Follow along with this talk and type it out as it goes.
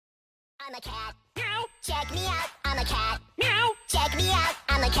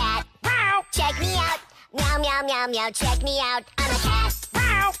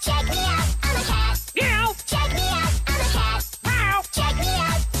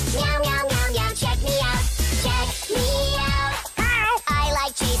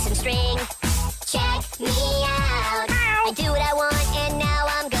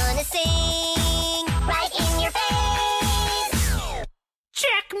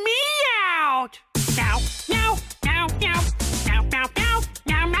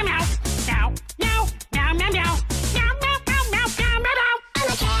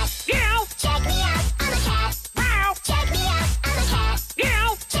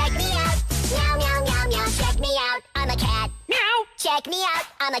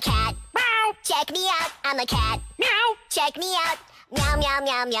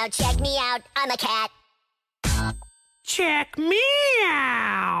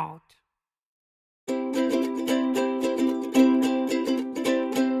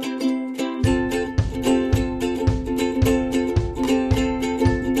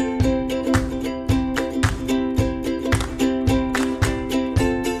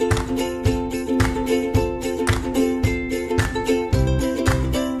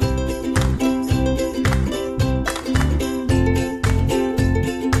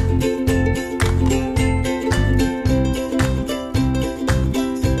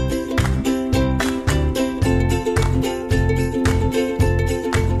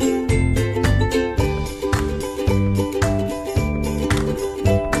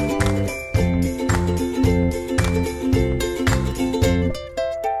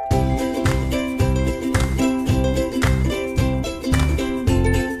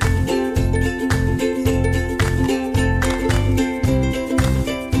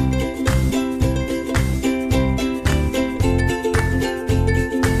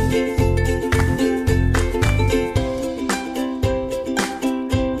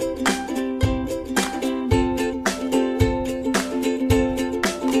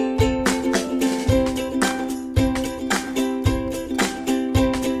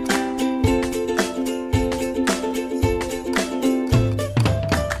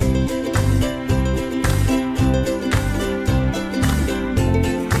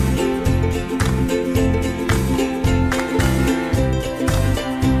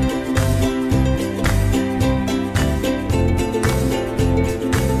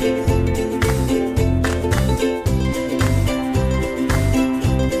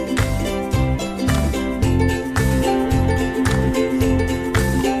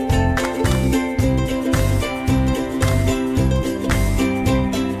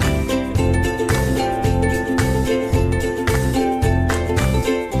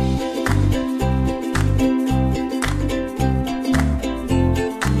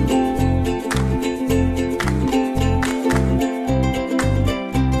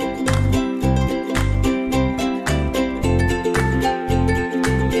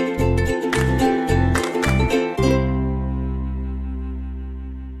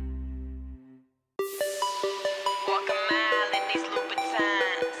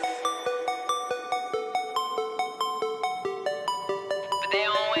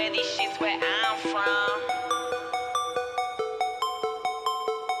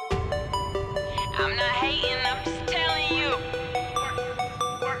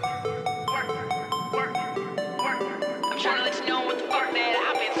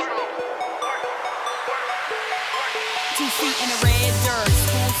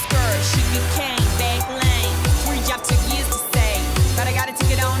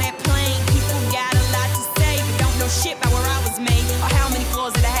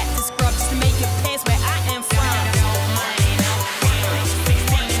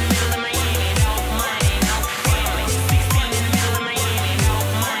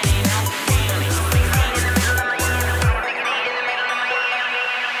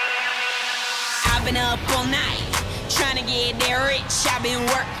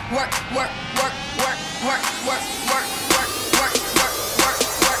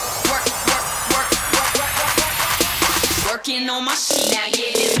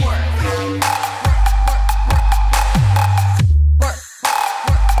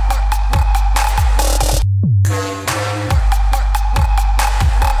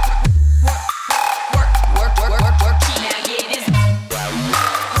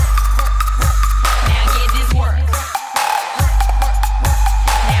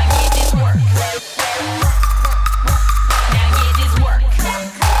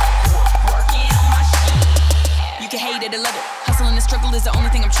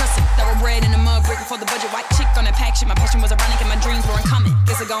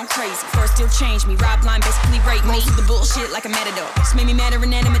gone crazy. First still changed me, rob blind, basically raped me. Through the bullshit like a matador. Just made me mad or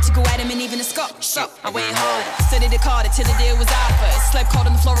inanimate to go at him and even a scope. So I went harder, studied the card till the deal was offered. Slept cold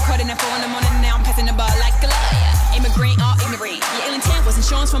on the floor, recording at 4 in the morning. Now I'm passing the bar like a lawyer. Immigrant or ignorant, your ill intent was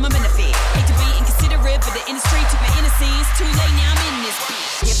insurance for my benefit. Hate to be inconsiderate, but the industry took my innocence. Too late, now I'm in this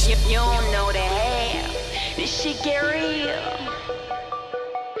bitch. If you don't know the half, this shit get real.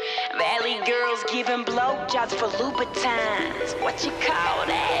 Valley girls giving blowjobs for Louboutins. What you call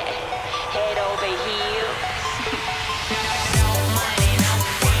that? Head over heels. No money, no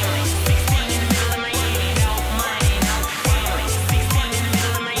family. 16 in the middle of Miami. No money, no family. 16 in the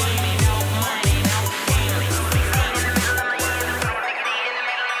middle of Miami. No money, no family. 16 in the middle of Miami.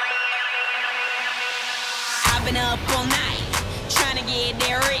 I've been up all night trying to get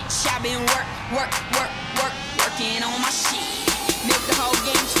that rich. I've been working on my shit. Milk the whole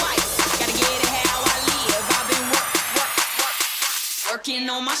game twice. Gotta get it how I live. I've been working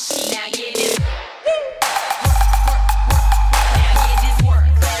on my shit. Now get it.